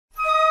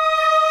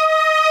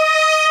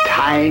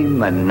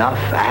Time enough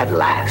at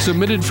last.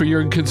 Submitted for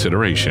your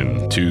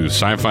consideration to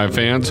sci-fi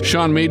fans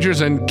Sean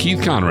Majors and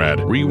Keith Conrad.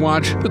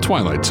 Rewatch The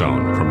Twilight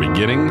Zone from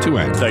beginning to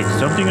end. It's like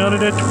something out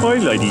of that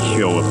Twilighty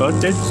show about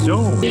that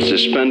zone.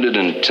 Suspended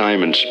in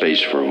time and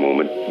space for a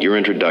moment, your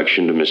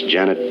introduction to Miss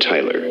Janet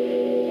Tyler,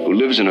 who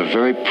lives in a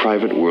very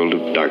private world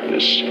of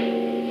darkness.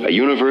 A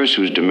universe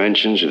whose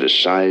dimensions are the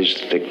size,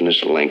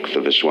 thickness, length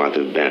of a swath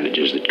of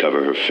bandages that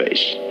cover her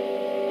face.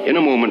 In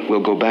a moment, we'll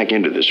go back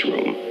into this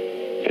room.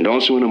 And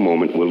also in a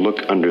moment, we'll look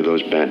under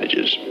those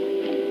bandages.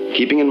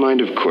 Keeping in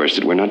mind, of course,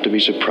 that we're not to be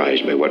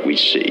surprised by what we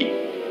see.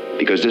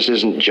 Because this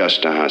isn't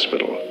just a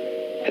hospital.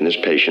 And this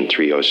patient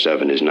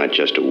 307 is not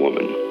just a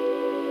woman.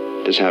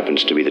 This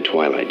happens to be the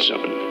Twilight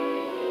Zone.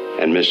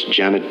 And Miss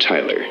Janet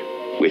Tyler,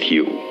 with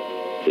you,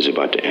 is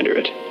about to enter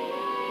it.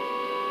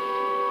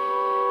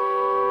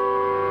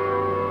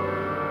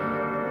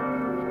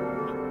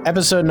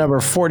 Episode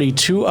number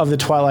 42 of The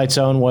Twilight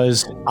Zone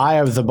was Eye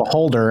of the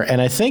Beholder. And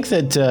I think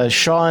that,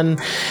 Sean,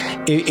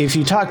 if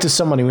you talk to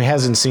someone who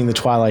hasn't seen The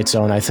Twilight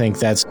Zone, I think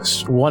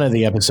that's one of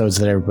the episodes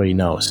that everybody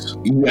knows.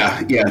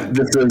 Yeah.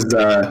 This is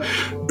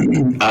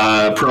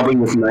probably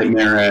with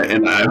Nightmare,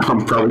 and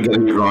I'm probably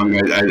getting it wrong.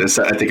 I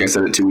think I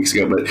said it 2 weeks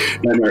ago, but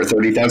Nightmare at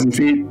 30,000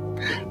 feet.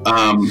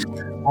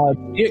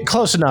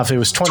 Close enough. It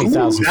was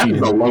 20,000 feet.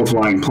 That's a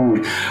low-flying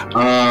point.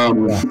 But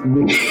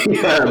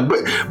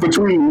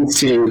between these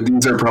two,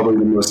 these are probably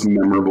the most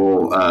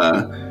memorable,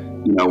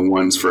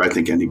 ones for, I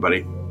think,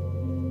 anybody.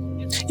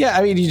 Yeah,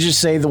 I mean, you just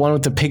say the one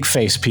with the pig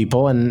face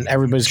people, and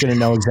everybody's going to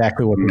know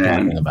exactly what we're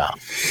talking about.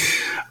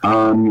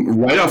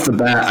 Right off the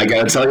bat, I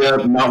got to tell you,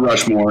 Mount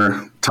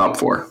Rushmore, top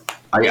 4.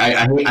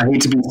 I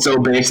hate to be so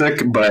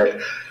basic, but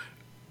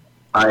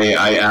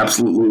I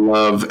absolutely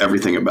love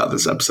everything about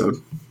this episode.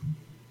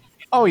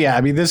 Oh, yeah.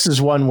 I mean, this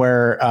is one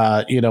where,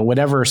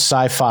 whenever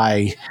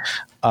Sci-Fi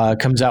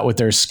comes out with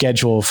their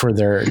schedule for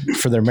their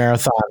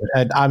marathon,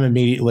 I'm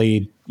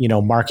immediately,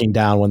 marking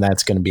down when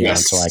that's going to be on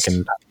so I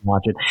can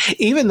watch it.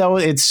 Even though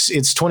it's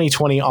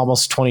 2020,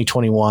 almost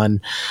 2021,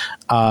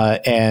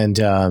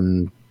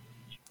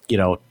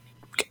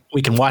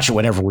 we can watch it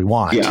whenever we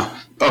want. Yeah.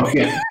 Oh,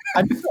 yeah.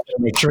 I'm going to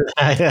make sure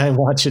that I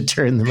watch it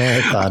during the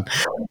marathon.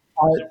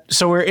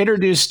 So we're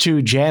introduced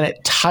to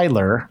Janet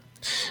Tyler,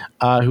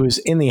 who is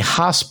in the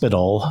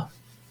hospital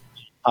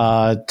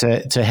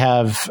to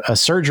have a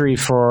surgery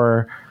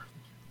for.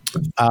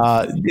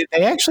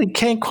 They actually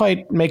can't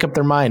quite make up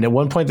their mind. At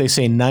one point, they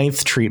say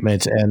 9th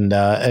treatment, and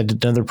at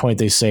another point,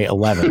 they say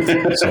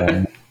 11th.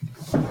 So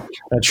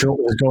not sure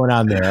what was going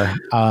on there.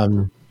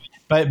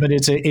 But they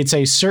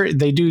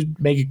do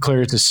make it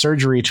clear it's a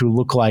surgery to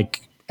look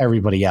like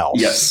everybody else.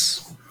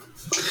 Yes,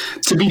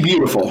 to be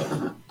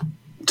beautiful.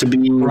 To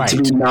be right.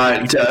 To be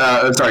not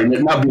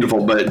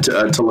beautiful, but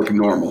to look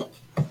normal.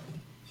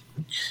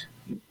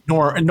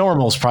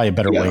 Normal is probably a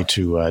better way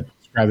to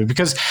describe it,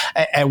 because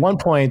at one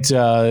point,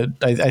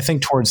 I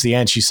think towards the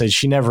end, she said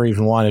she never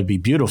even wanted to be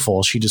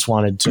beautiful. She just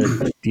wanted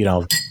to,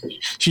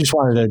 she just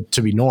wanted it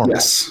to be normal.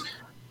 Yes.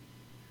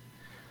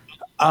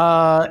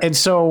 And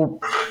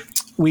so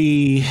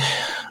we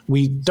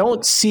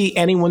don't see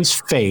anyone's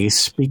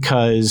face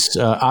because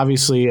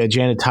obviously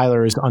Janet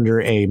Tyler is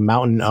under a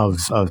mountain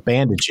of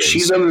bandages.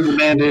 She's under the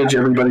bandage.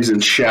 Everybody's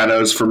in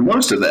shadows for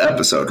most of the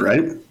episode,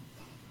 right?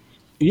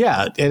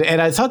 Yeah.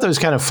 And I thought that was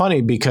kind of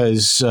funny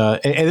because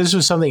and this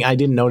was something I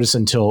didn't notice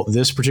until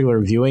this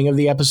particular viewing of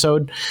the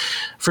episode.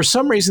 For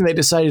some reason, they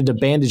decided to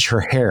bandage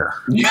her hair.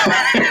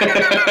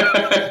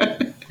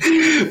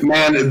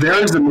 Man,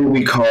 there is a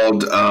movie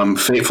called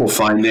Fateful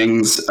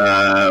Findings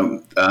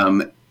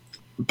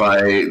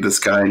by this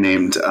guy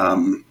named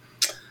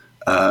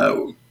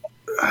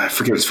I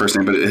forget his first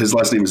name, but his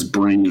last name is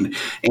Breen,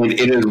 and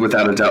it is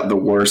without a doubt the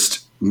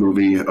worst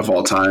movie of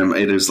all time.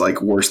 It is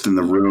like worse than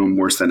The Room,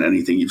 worse than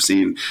anything you've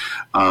seen.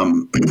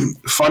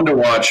 Fun to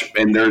watch,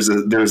 and there's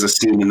a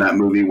scene in that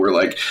movie where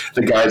like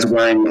the guy's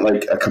wearing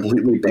like a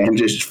completely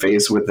bandaged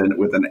face with an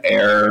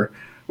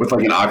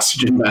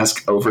oxygen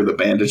mask over the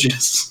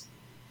bandages.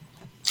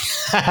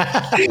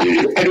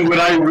 And when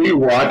I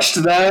rewatched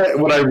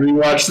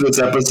this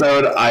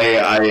episode,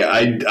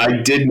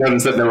 I did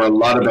notice that there were a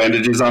lot of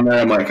bandages on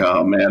there. I'm like,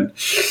 oh man,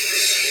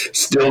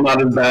 still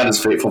not as bad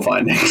as Fateful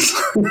Findings.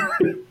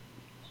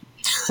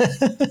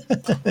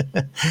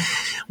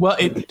 Well,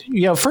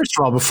 first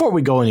of all, before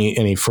we go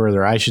any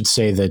further, I should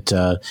say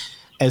that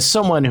as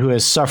someone who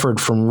has suffered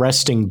from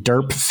resting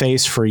derp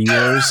face for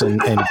years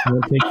and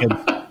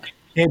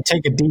can't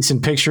take a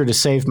decent picture to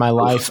save my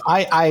life,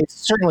 I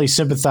certainly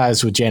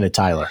sympathize with Janet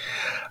Tyler.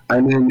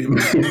 I mean,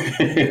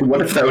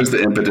 what if that was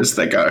the impetus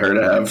that got her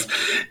to have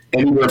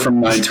anywhere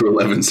from 9 to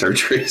 11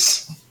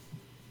 surgeries?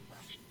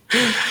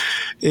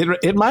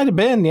 It might have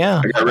been,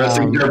 yeah. I got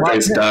resting derp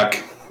face, Doc.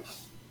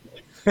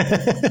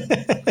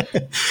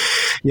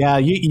 Yeah,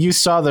 you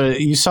saw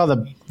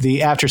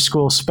the after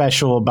school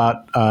special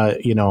about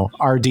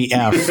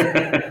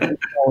RDF.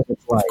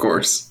 Of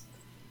course.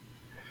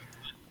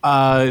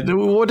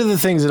 One of the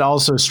things that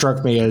also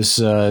struck me as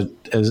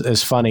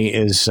funny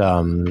is,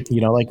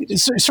 like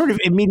sort of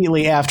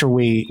immediately after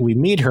we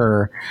meet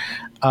her,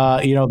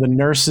 the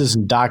nurses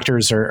and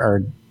doctors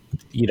are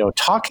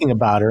talking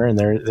about her, and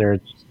they're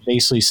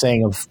basically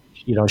saying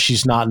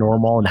she's not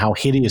normal and how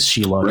hideous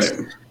she looks.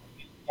 Right.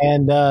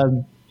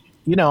 And,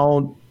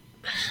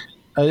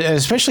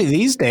 especially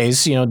these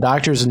days,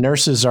 doctors and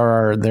nurses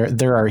are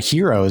our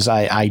heroes.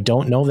 I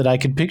don't know that I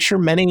could picture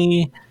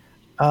many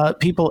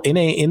people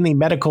in the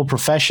medical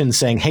profession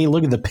saying, "Hey,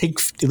 look at the pig,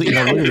 look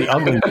at the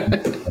ugly."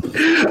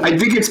 I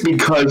think it's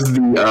because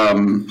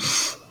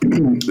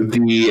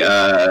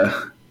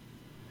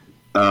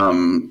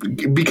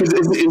because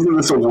isn't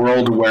this a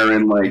world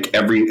wherein like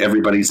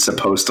everybody's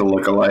supposed to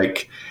look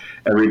alike?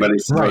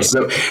 Everybody's supposed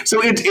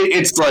so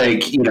it's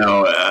like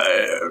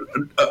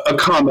a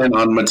comment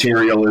on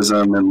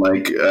materialism and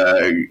like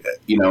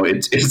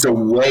it's a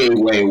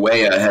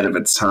way ahead of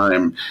its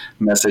time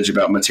message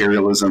about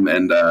materialism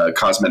and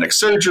cosmetic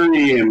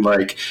surgery and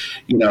like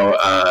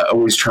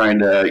always trying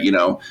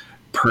to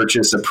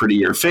purchase a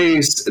prettier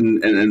face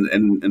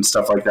and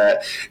stuff like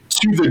that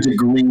to the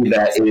degree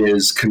that it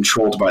is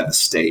controlled by the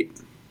state.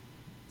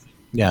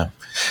 Yeah.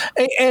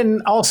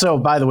 And also,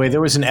 by the way,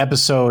 there was an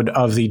episode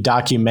of the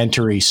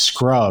documentary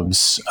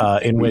Scrubs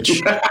in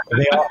which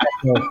they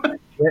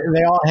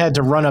all had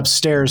to run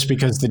upstairs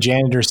because the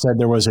janitor said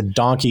there was a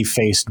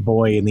donkey-faced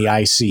boy in the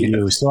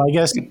ICU. Yes. So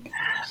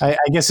I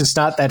guess it's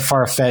not that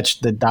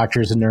far-fetched that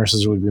doctors and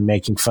nurses would be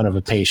making fun of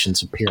a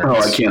patient's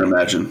appearance. Oh, I can't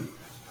imagine.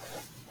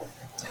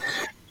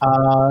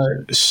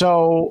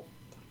 So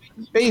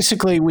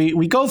basically,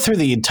 we go through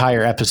the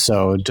entire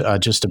episode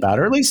just about,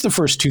 or at least the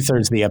first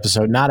 2/3 of the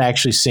episode, not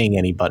actually seeing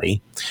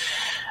anybody,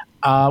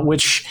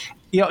 which,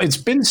 it's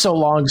been so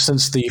long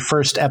since the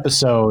first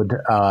episode,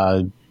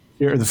 or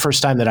the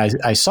first time that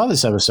I saw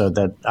this episode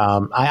that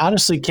I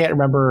honestly can't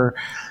remember,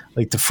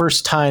 like, the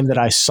first time that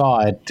I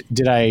saw it.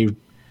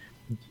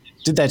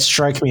 Did that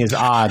strike me as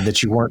odd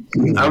that you weren't?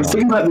 I was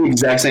thinking about the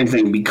exact same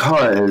thing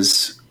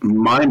because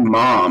my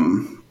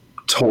mom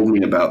told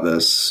me about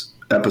this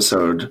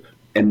episode.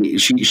 And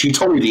she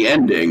told me the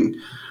ending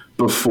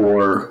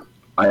before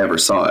I ever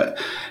saw it.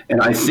 And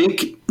I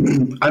think,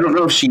 I don't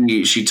know if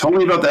she told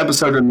me about the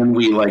episode and then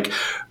we like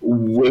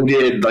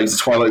waited, like the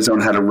Twilight Zone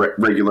had a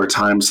regular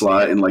time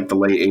slot in like the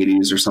late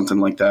 80s or something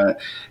like that.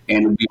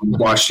 And we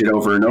watched it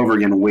over and over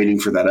again waiting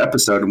for that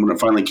episode. And when it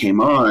finally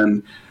came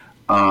on,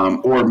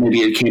 or maybe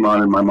it came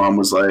on and my mom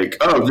was like,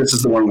 oh, this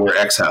is the one where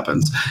X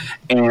happens.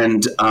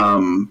 And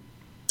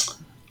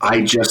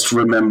I just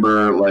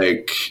remember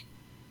like,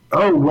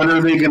 oh, when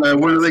are they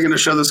gonna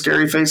show the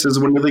scary faces?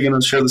 When are they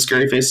gonna show the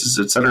scary faces,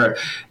 etc.?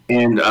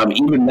 And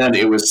even then,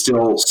 it was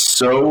still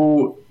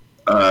so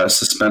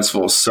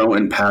suspenseful, so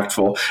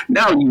impactful.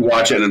 Now you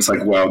watch it and it's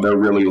like, wow, they're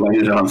really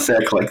laying it on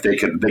thick. Like they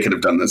could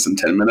have done this in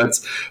 10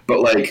 minutes. But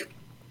like,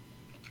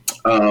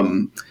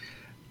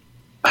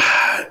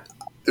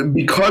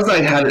 because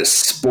I had it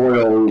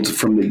spoiled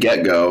from the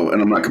get-go,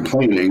 and I'm not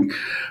complaining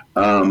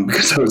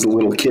because I was a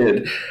little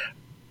kid.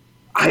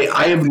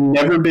 I have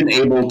never been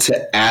able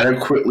to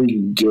adequately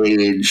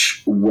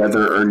gauge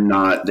whether or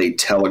not they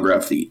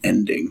telegraph the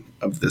ending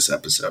of this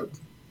episode.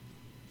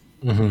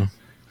 Mm-hmm.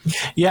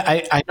 Yeah,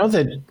 I know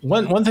that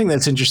one thing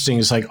that's interesting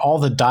is like all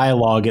the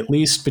dialogue, at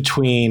least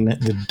between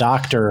the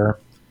doctor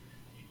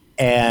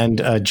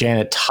and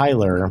Janet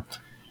Tyler,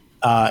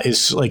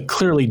 is like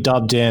clearly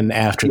dubbed in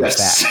after the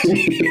fact.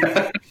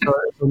 Yeah.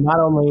 So not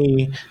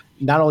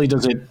only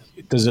does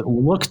it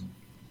look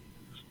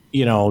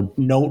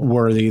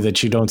noteworthy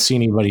that you don't see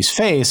anybody's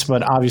face,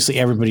 but obviously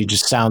everybody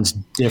just sounds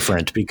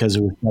different because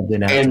it was dubbed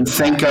in after. And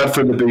thank God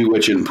for the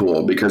Bewitching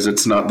pool because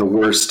it's not the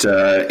worst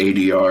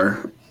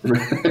ADR.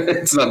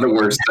 It's not the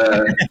worst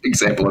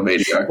example of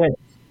ADR.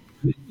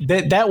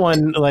 That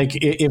one, like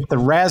if the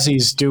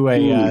Razzies do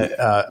an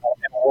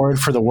award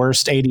for the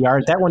worst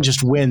ADR, that one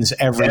just wins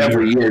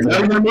every year.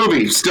 Not even a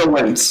movie, still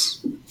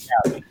wins.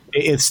 Yeah,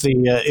 it's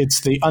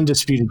the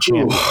undisputed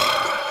champion.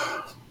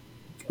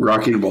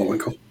 Rocky and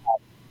Bullwinkle.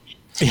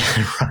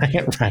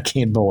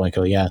 Rocky and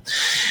Bullwinkle, yeah.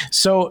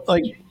 So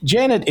like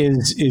Janet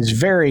is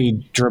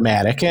very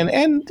dramatic, and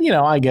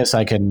I guess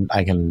I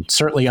can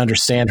certainly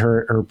understand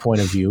her point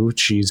of view.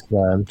 She's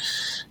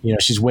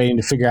she's waiting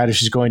to figure out if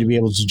she's going to be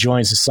able to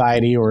join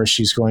society or if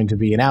she's going to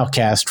be an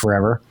outcast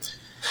forever.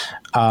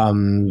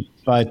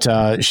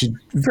 But she's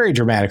very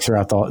dramatic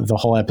throughout the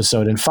whole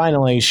episode, and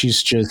finally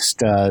she's just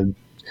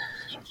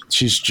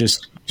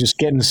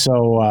getting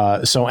so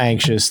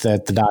anxious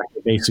that the doctor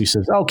basically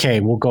says, "Okay,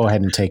 we'll go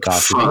ahead and take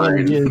off."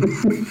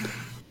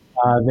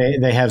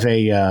 They have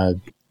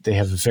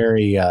a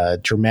very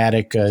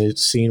dramatic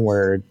scene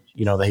where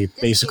they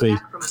basically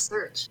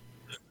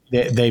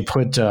they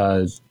put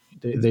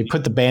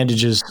the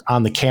bandages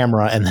on the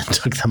camera and then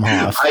took them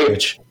off.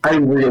 I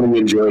really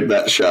enjoyed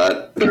that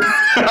shot.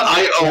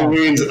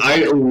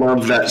 I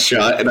love that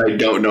shot, and I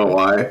don't know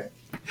why.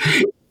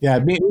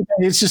 Yeah,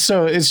 it's just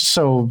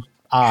so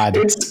odd.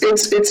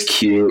 It's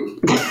cute.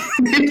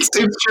 it's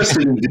just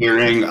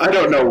endearing. I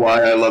don't know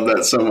why I love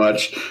that so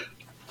much.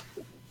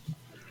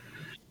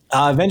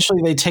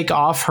 Eventually, they take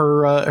off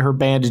her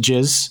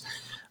bandages.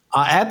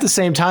 At the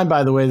same time,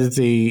 by the way, that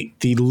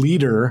the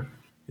leader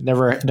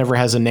never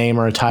has a name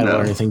or a title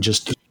or anything,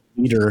 just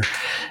leader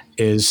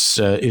is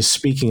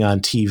speaking on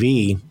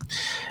TV,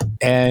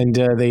 and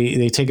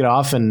they take it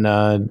off. And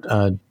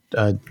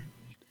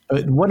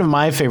one of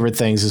my favorite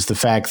things is the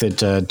fact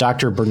that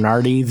Dr.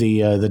 Bernardi,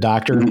 the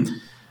doctor,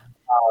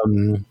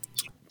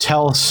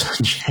 tells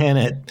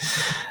Janet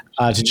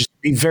to just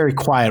be very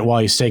quiet while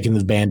he's taking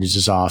the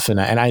bandages off, and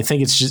I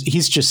think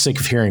he's just sick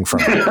of hearing from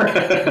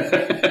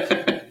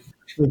her.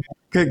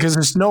 Because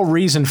there's no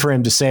reason for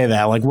him to say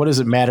that. Like, what does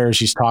it matter if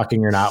she's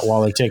talking or not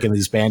while they're taking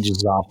these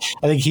bandages off?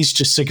 I think he's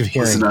just sick of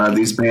hearing. Listen,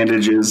 these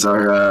bandages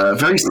are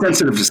very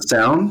sensitive to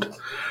sound.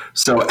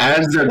 So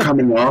as they're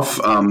coming off,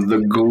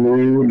 the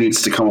glue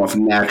needs to come off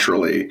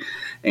naturally.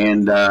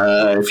 And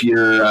if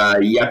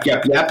you're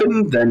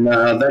yapping, then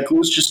that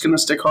glue's just going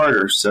to stick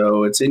harder.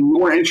 So it's in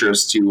your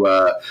interest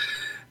to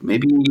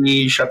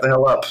maybe shut the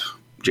hell up,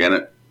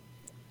 Janet.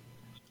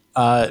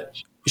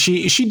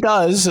 She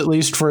does, at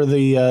least for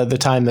the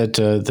time that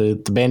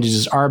the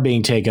bandages are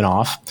being taken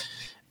off.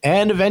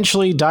 And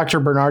eventually Dr.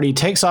 Bernardi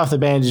takes off the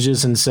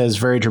bandages and says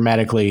very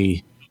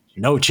dramatically,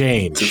 "No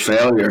change." It's a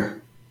failure.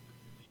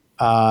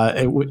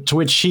 To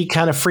which she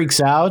kind of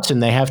freaks out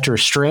and they have to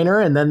restrain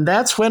her. And then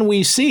that's when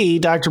we see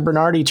Dr.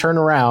 Bernardi turn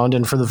around,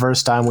 and for the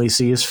first time we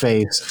see his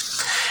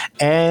face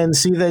and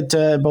see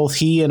that both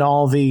he and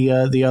all the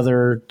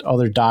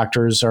other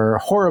doctors are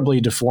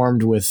horribly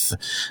deformed with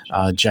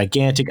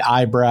gigantic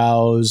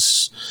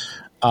eyebrows,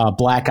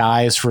 black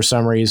eyes for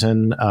some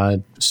reason,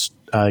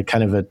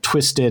 kind of a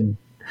twisted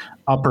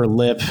upper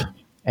lip,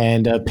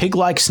 and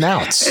pig-like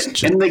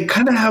snouts. And they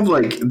kind of have,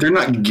 like, they're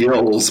not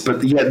gills,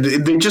 but yeah,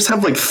 they just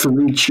have like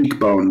 3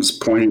 cheekbones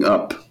pointing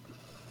up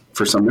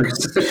for some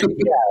reason.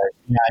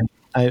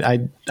 I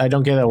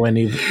don't get that one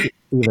either.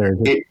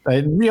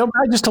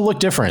 Just to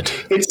look different.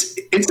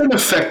 It's an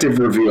effective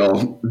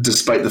reveal,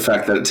 despite the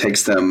fact that it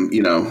takes them,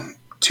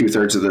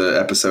 2/3 of the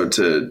episode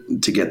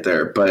to get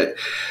there. But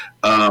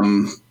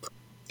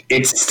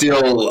it's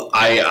still,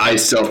 I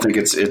still think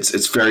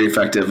it's very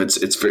effective.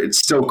 It's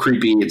still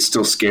creepy. It's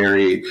still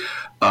scary.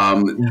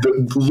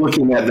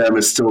 Looking at them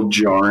is still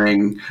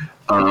jarring.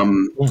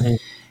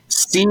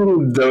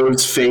 Seeing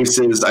those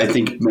faces, I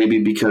think maybe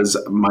because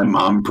my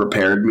mom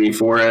prepared me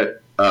for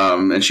it,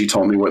 and she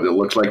told me what it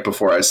looked like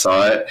before I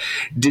saw it,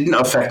 didn't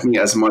affect me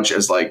as much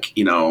as, like,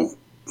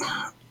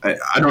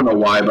 I don't know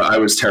why, but I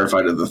was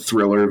terrified of the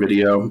Thriller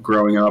video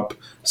growing up.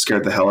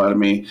 Scared the hell out of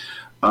me.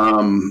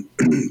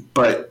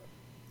 But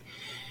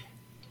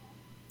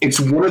it's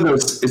one of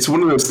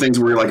those things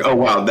where you're like, oh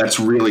wow,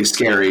 that's really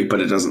scary, but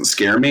it doesn't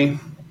scare me,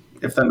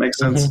 if that makes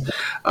sense.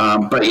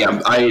 But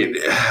yeah,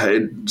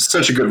 it's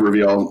such a good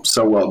reveal,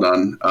 so well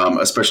done,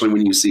 especially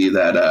when you see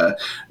that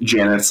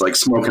Janet's like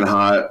smoking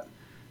hot,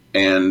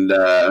 and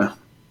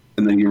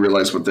then you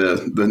realize what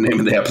the name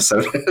of the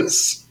episode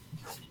is.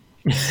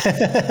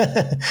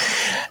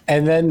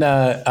 And then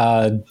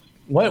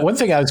one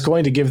thing I was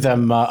going to give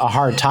them a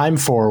hard time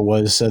for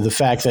was the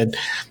fact that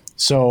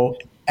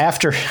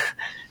after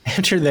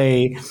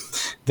they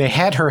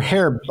had her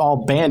hair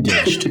all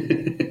bandaged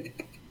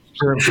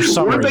for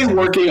some reason. Were they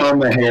working on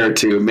the hair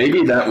too?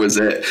 Maybe that was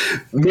it.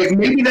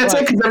 Maybe that's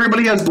it, because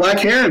everybody has black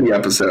hair in the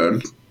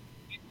episode.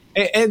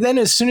 And then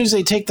as soon as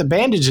they take the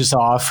bandages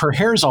off, her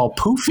hair's all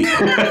poofy.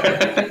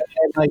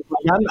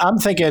 And I'm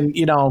thinking,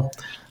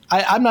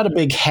 I'm not a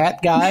big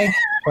hat guy.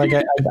 Like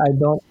I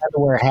don't have to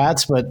wear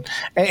hats, but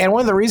and one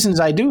of the reasons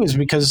I do is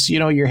because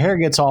your hair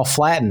gets all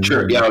flattened.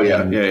 Sure.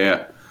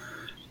 Yeah.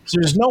 So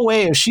there's no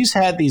way, if she's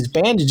had these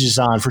bandages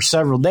on for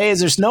several days,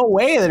 there's no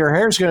way that her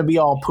hair is going to be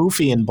all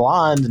poofy and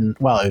blonde. And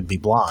well, it would be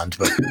blonde,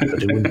 but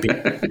it wouldn't be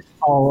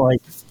all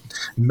like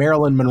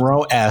Marilyn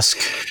Monroe-esque,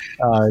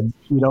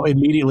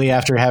 immediately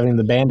after having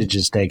the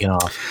bandages taken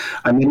off.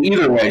 I mean,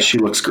 either way, she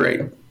looks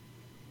great.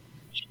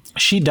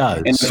 She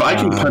does. And if I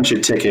can punch a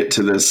ticket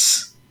to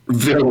this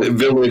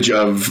village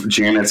of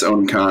Janet's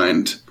own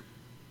kind.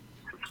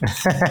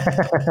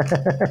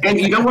 And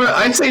you know what?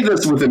 I say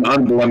this with an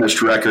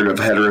unblemished record of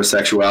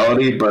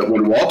heterosexuality, but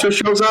when Walter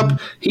shows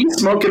up, he's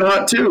smoking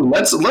hot too.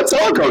 Let's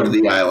all go to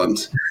the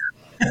island.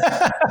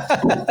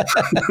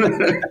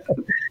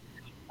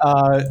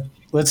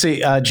 Let's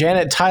see.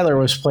 Janet Tyler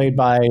was played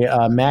by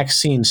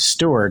Maxine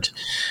Stewart,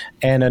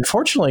 and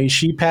unfortunately,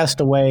 she passed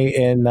away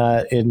in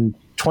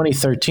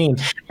 2013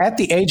 at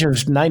the age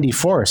of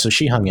 94. So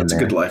she hung in there.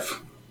 That's a good life.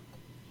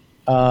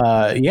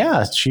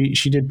 Yeah,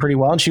 she did pretty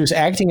well, and she was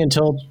acting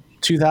until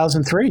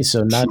 2003,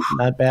 so not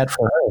bad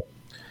for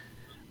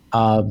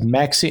her.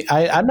 Maxine,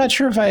 I'm not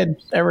sure if I had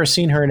ever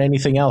seen her in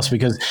anything else,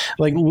 because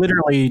like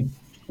literally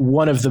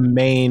one of the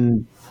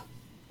main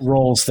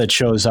roles that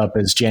shows up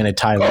is Janet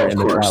Tyler in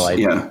the Twilight.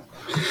 Yeah.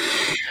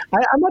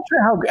 I'm not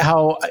sure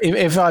how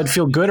if I'd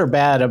feel good or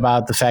bad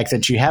about the fact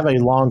that you have a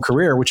long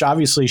career, which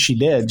obviously she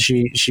did.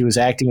 She was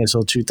acting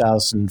until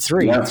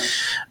 2003. Yeah.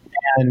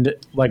 and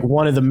like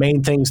one of the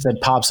main things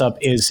that pops up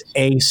is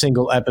a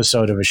single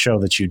episode of a show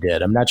that you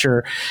did. I'm not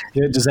sure,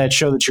 does that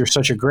show that you're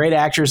such a great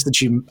actress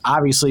that you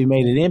obviously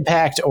made an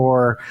impact,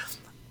 or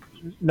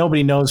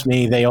nobody knows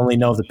me, they only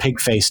know the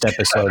pig-faced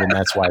episode, and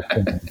that's why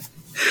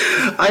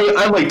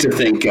I like to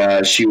think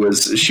she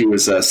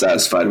was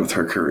satisfied with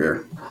her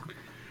career.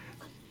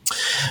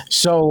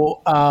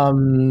 So,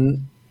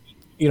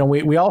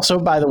 we also,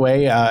 by the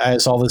way,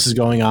 as all this is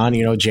going on,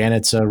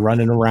 Janet's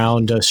running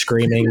around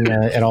screaming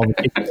at all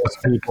the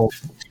people.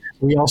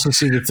 We also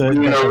see that the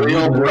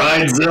real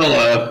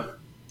Bridezilla.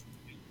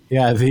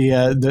 Yeah,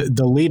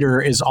 the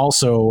leader is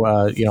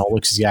also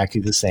looks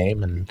exactly the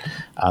same, and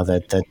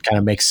that kind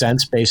of makes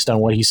sense based on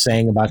what he's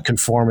saying about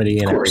conformity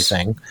and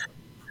everything.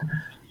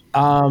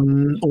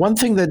 One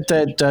thing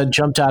that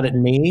jumped out at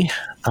me,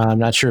 I'm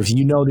not sure if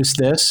you noticed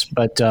this,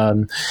 but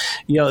the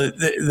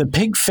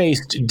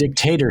pig-faced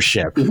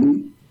dictatorship.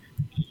 Mm-hmm.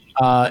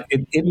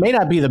 It may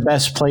not be the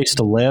best place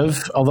to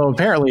live, although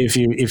apparently if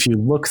you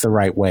look the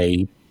right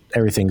way,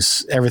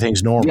 everything's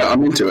normal. Yeah,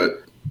 I'm into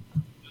it.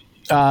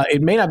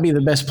 It may not be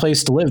the best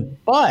place to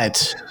live,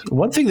 but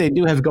one thing they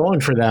do have going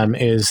for them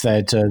is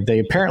that they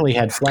apparently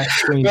had flat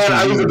screen. Man,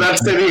 I was about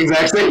to say the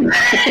exact same.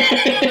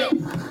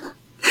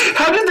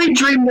 How did they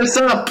dream this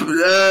up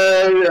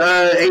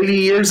 80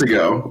 years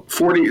ago,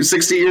 40,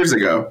 60 years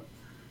ago?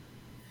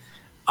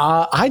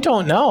 I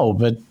don't know,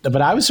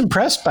 but I was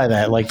impressed by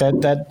that. Like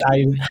that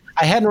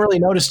I hadn't really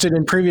noticed it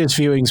in previous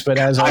viewings, but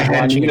as I was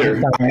watching it,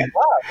 I'm like,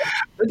 wow,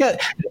 look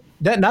at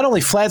that! Not only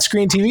flat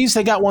screen TVs,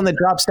 they got one that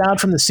drops down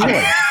from the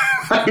ceiling.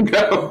 I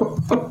know.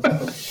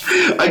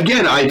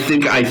 Again, I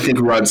think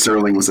Rod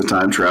Serling was a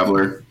time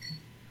traveler.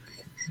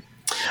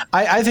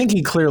 I think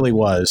he clearly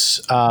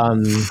was.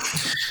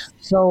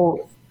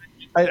 So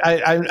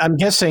I'm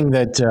guessing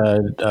that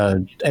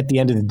at the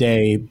end of the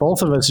day,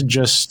 both of us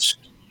just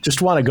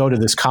want to go to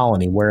this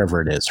colony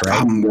wherever it is,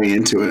 right? I'm way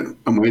into it.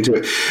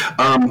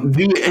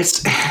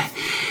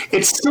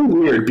 It's so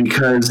weird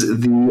because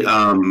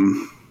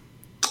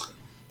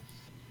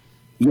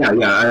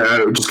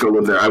I would just go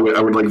live there. I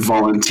would like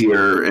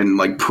volunteer and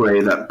like pray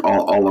that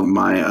all of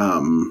my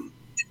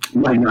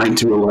 9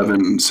 to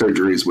 11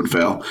 surgeries would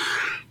fail.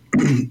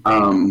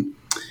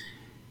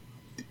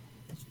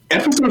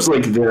 Episodes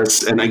like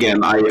this, and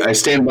again, I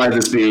stand by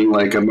this being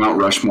like a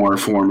Mount Rushmore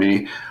for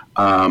me.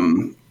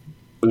 And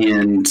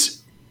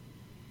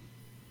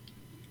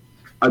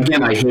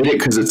again, I hate it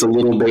because it's a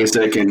little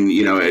basic, and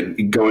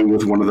going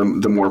with one of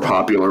the more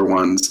popular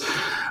ones.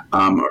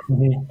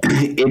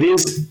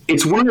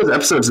 It's one of those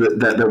episodes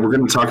that we're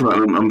going to talk about.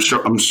 I'm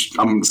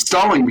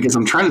stalling because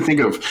I'm trying to think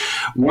of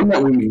one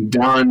that we've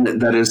done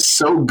that is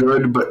so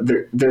good, but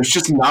there's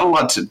just not a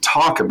lot to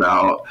talk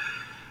about.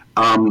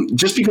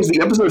 Just because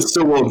the episode is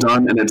so well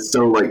done and it's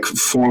so like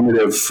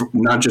formative,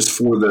 not just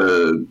for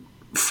the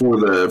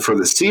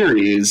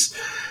series,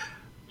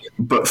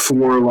 but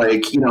for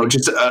like,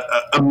 just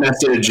a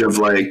message of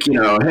like,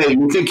 hey,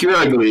 you think you're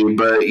ugly,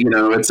 but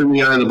it's in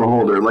the eye of the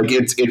beholder. Like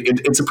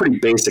it's a pretty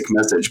basic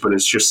message, but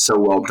it's just so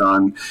well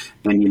done.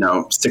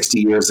 And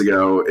 60 years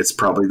ago, it's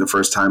probably the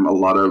first time a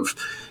lot of,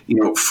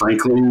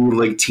 frankly,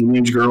 like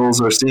teenage girls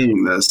are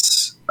seeing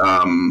this,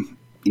 in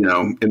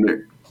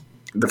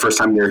the first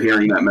time they're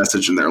hearing that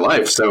message in their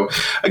life. So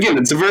again,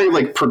 it's a very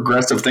like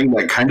progressive thing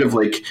that kind of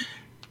like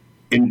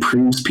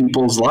improves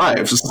people's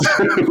lives,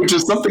 which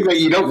is something that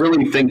you don't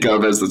really think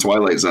of as the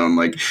Twilight Zone.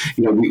 Like,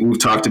 we've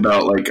talked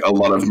about like a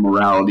lot of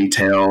morality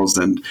tales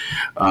and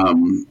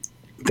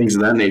things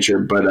of that nature,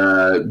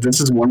 but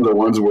this is one of the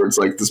ones where it's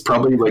like this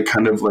probably like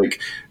kind of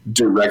like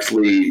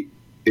directly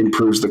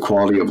improves the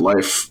quality of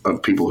life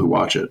of people who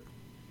watch it.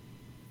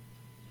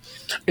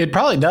 It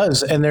probably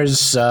does, and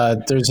there's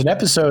an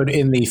episode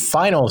in the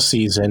final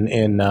season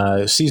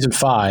in season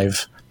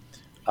 5,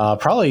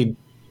 probably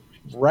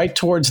right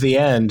towards the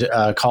end,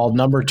 called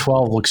Number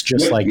 12 Looks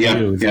Just Like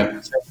You.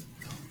 Yeah.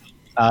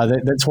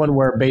 That's one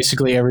where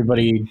basically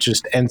everybody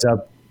just ends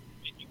up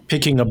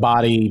picking a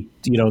body,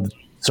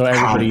 so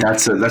everybody.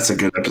 That's a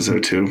good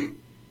episode too.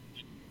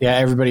 Yeah,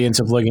 everybody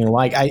ends up looking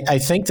alike. I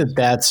think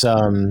that's.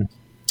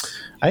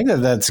 I think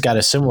that's got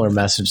a similar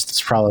message that's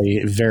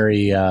probably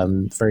very,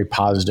 very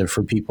positive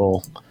for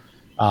people,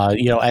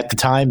 at the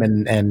time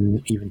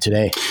and even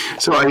today.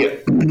 So I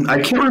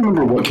can't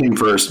remember what came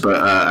first, but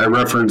I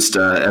referenced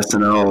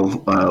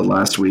SNL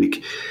last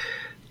week.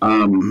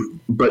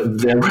 But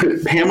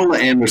Pamela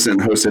Anderson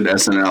hosted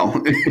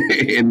SNL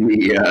in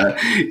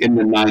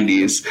the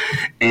 90s,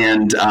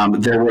 and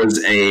there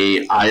was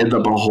a Eye of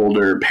the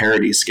Beholder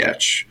parody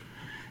sketch.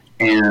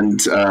 And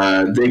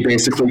they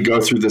basically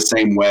go through the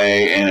same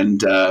way,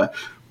 and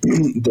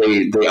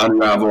they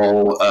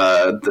unravel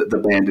the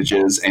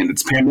bandages, and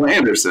it's Pamela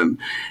Anderson.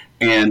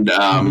 And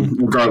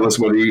regardless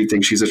whether you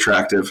think she's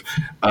attractive,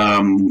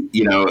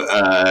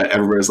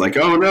 everybody's like,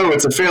 "Oh no,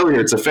 it's a failure!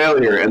 It's a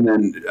failure!" And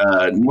then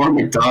Norm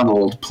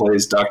Macdonald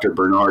plays Dr.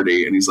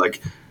 Bernardi, and he's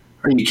like,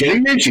 are you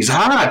kidding me? She's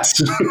hot.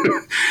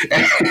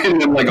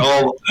 And then like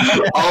all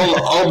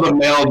the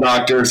male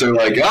doctors are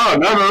like, oh,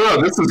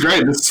 no, this is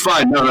great. This is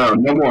fine. No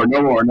more.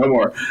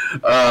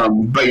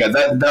 But yeah,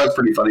 that was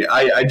pretty funny.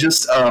 I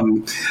just,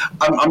 I'm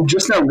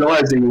just now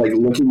realizing, like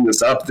looking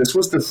this up, this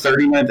was the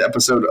 39th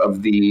episode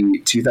of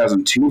the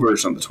 2002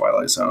 version of The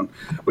Twilight Zone,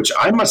 which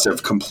I must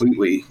have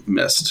completely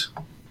missed.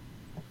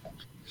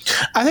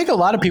 I think a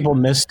lot of people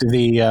missed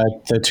the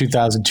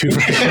 2002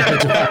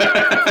 version.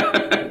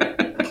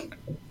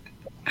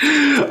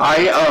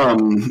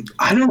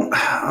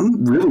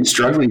 I'm really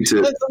struggling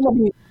to.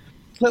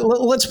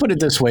 Let's put it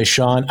this way,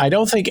 Sean. I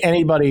don't think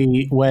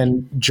anybody,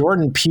 when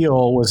Jordan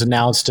Peele was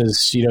announced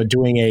as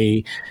doing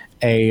a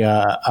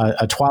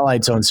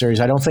Twilight Zone series,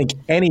 I don't think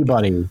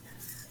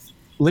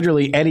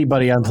literally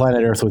anybody on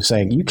planet Earth was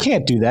saying, you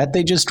can't do that.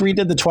 They just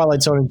redid the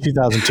Twilight Zone in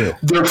 2002.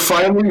 They're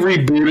finally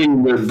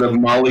rebooting the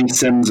Molly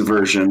Sims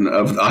version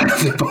of Eye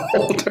of the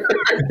Beholder.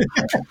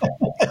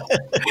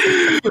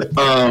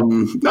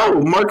 No,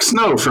 Mark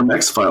Snow from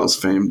X-Files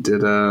fame did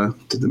the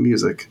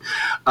music.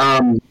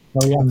 But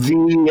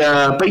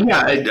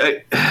yeah,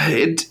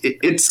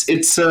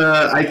 it's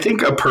I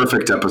think a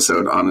perfect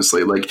episode,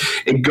 honestly. Like,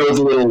 it goes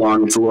a little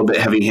long. It's a little bit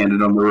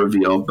heavy-handed on the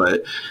reveal,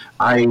 but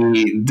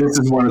this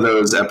is one of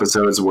those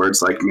episodes where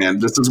it's like, man,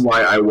 this is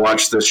why I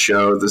watch this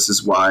show. This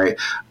is why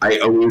I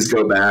always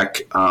go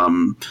back. I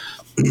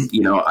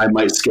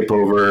might skip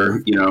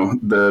over,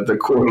 the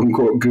quote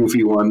unquote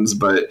goofy ones,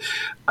 but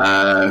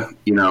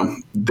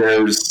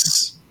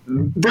there's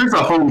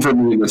a home for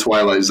me in the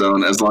Twilight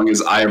Zone as long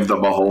as Eye of the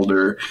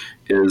Beholder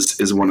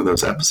is one of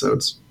those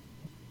episodes.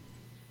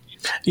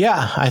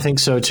 Yeah, I think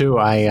so too.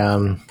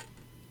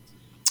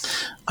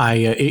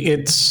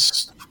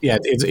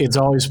 It's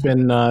always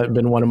been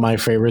one of my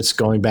favorites,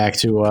 going back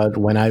to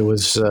when I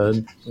was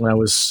a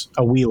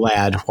wee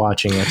lad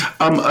watching it.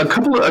 A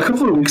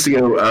couple of weeks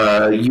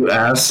ago, you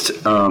asked,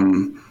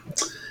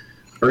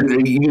 or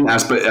you didn't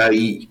ask, but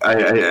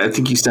I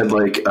think you said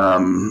like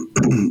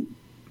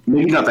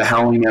maybe not the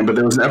Howling Man, but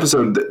there was an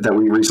episode that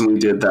we recently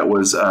did that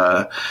was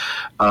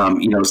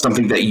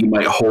something that you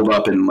might hold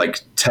up and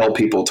like tell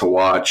people to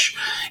watch.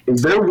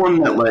 Is there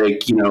one that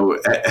like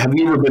have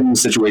you ever been in a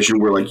situation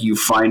where like you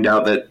find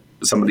out that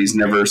somebody's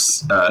never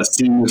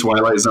seen the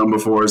Twilight Zone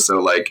before, so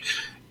like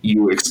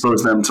you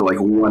expose them to like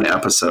one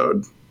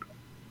episode?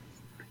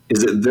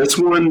 Is it this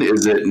one?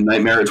 Is it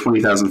Nightmare at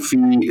 20,000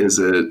 Feet? Is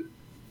it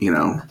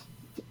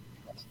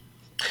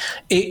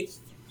It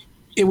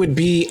would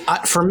be,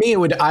 for me, it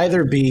would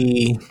either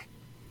be,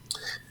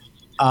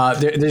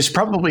 there's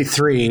probably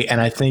three, and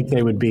I think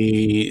they would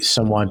be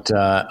somewhat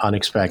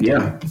unexpected.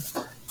 Yeah.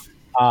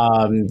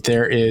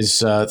 There is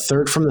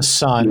Third from the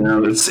Sun.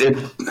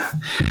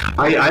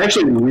 I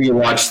actually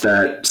rewatched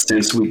that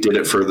since we did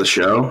it for the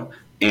show,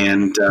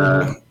 and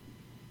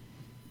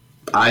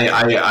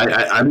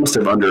I must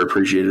have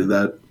underappreciated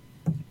that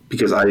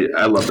because I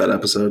love that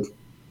episode.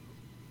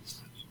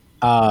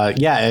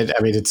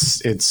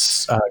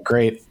 It's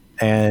great.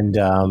 And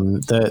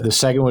the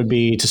second would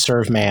be To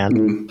Serve Man.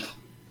 Mm.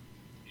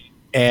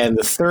 And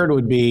the third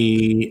would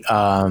be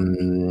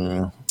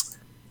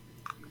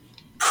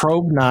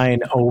Probe 9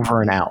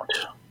 Over and Out,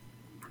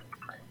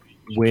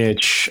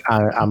 which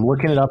I'm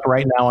looking it up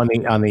right now on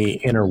the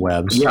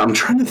interwebs. Yeah, I'm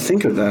trying to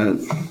think of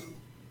that.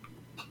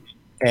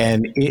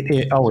 And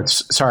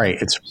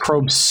it's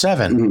Probe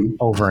 7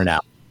 Over and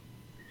Out.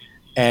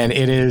 And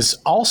it is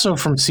also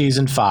from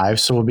season 5,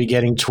 so we'll be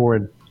getting to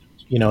it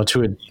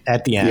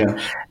at the end.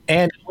 Yeah.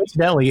 And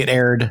coincidentally,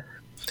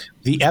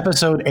 the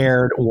episode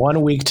aired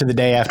 1 week to the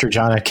day after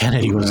John F.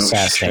 Kennedy was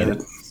assassinated.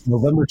 Shit.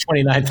 November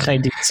 29th,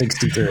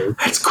 1963.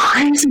 That's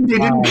crazy. They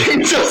didn't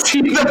cancel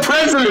TV. The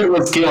president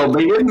was killed.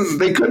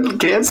 They couldn't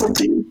cancel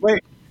TV.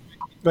 Wait.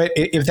 But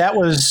if that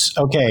was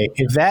okay,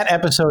 if that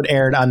episode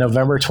aired on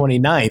November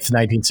 29th,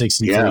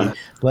 1963,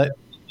 let's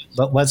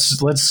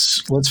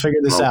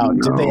figure this out.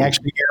 No. Did they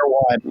actually air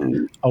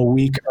one a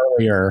week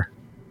earlier?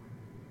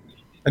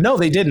 No,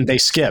 they didn't. They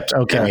skipped.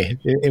 Okay.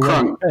 Yeah.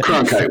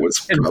 Cronkite was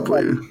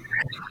probably...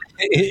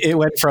 It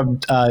went from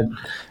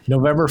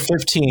November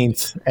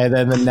 15th, and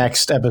then the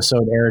next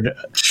episode aired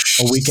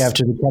a week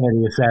after the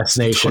Kennedy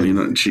assassination.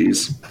 29,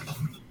 jeez.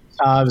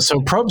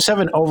 So Probe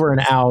 7 Over and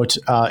Out,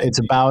 it's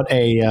about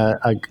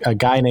a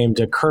guy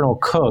named Colonel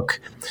Cook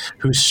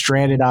who's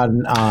stranded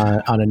on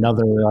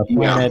another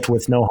planet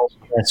with no hope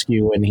of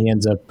rescue, and he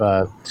ends up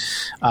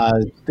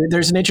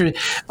there's an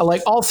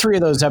like all three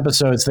of those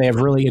episodes, they have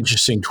really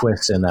interesting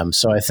twists in them.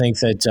 So I think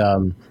that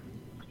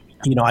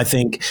I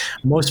think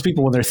most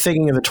people, when they're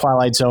thinking of the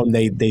Twilight Zone,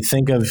 they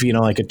think of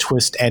like a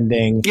twist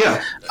ending.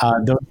 Yeah.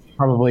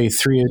 Probably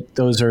three.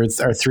 Those are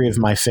three of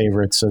my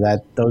favorites. So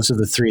those are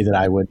the three that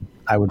I would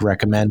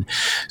recommend.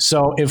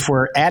 So if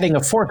we're adding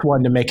a fourth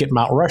one to make it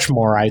Mount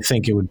Rushmore, I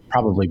think it would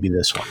probably be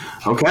this one.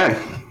 Okay.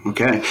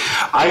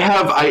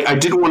 I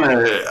did want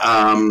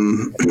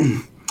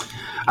to.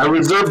 I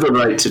reserve the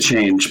right to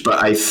change,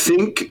 but I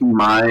think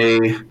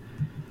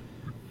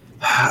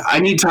I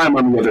need time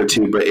on the other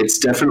two, but it's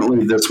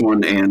definitely this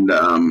one. And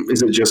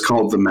is it just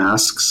called The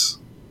Masks?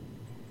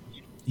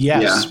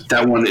 Yes. Yeah,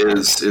 that one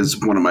is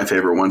one of my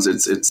favorite ones.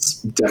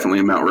 It's definitely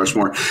a Mount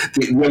Rushmore.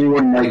 The other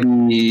one might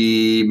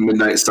be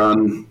Midnight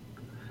Sun.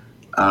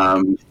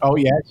 Oh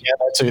yeah,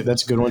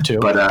 that's a good one too.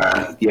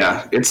 But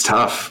yeah, it's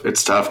tough.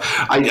 It's tough.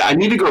 I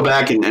need to go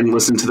back and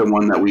listen to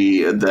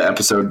the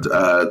episode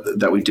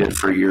that we did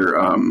for your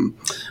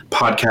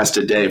podcast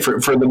today for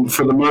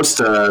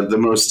the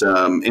most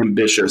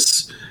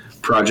ambitious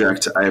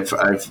project I've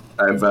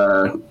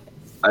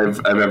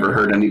ever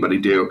heard anybody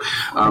do.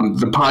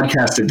 The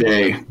podcast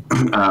today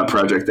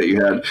project that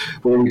you had,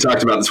 where we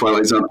talked about the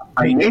Twilight Zone.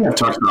 I may have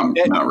talked about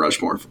Mount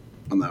Rushmore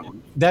on that one.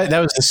 That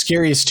was the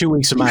scariest 2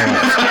 weeks of my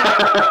life.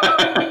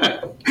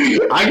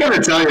 I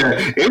gotta tell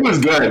you, it was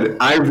good.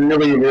 I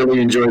really, really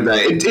enjoyed that.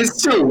 It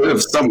still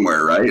lives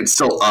somewhere, right? It's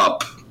still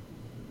up.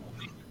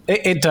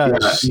 It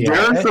does.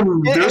 Yeah.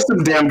 There's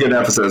some damn good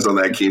episodes on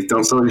that, Keith.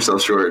 Don't sell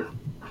yourself short.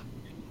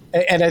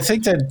 And I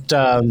think that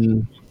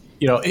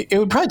it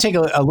would probably take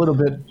a little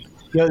bit.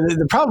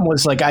 The problem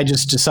was I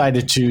just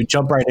decided to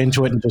jump right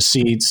into it and just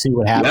see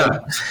what happened.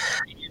 Yeah.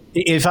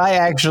 If I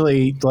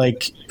actually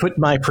put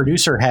my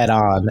producer hat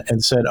on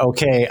and said,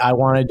 okay, I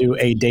want to do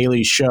a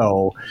daily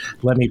show,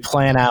 let me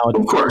plan out.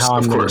 Of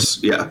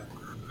course. Yeah.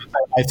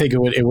 I think it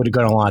would have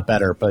gone a lot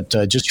better, but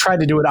just try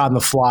to do it on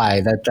the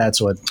fly.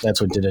 That's what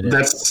did it.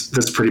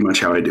 That's pretty much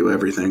how I do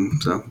everything.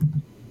 So.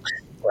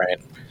 Right.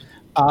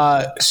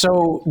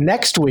 So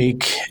next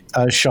week,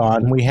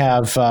 Sean, we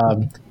have,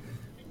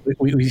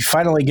 we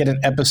finally get an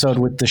episode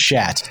with the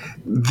Shat.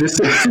 This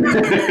is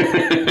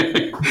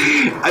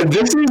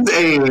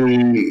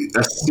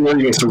a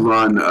serious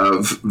run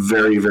of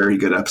very, very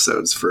good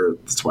episodes for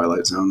the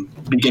Twilight Zone,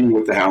 beginning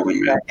with the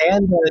Howling Man.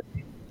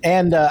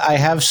 And I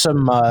have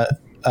some.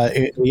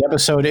 The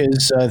episode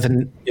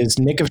is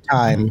Nick of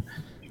Time.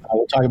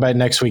 We'll talk about it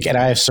next week, and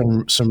I have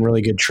some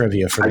really good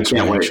trivia for this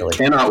one. Actually,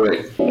 cannot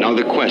wait. Now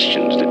the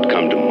questions that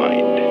come to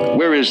mind: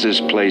 where is this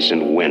place,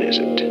 and when is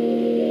it?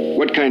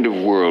 What kind of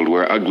world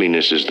where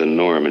ugliness is the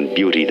norm and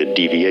beauty the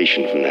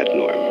deviation from that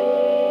norm?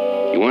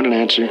 You want an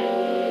answer?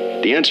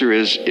 The answer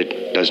is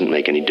it doesn't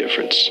make any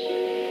difference.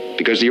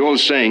 Because the old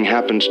saying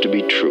happens to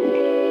be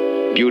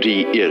true.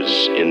 Beauty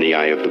is in the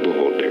eye of the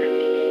beholder.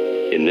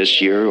 In this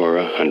year or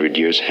 100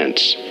 years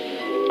hence.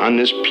 On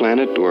this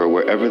planet or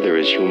wherever there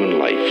is human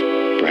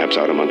life, perhaps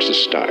out amongst the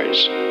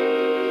stars.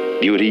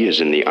 Beauty is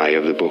in the eye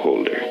of the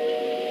beholder.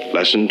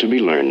 Lesson to be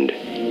learned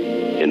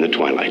in the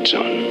Twilight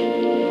Zone.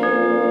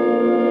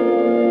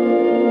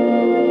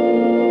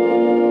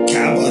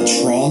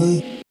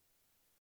 Cabotron?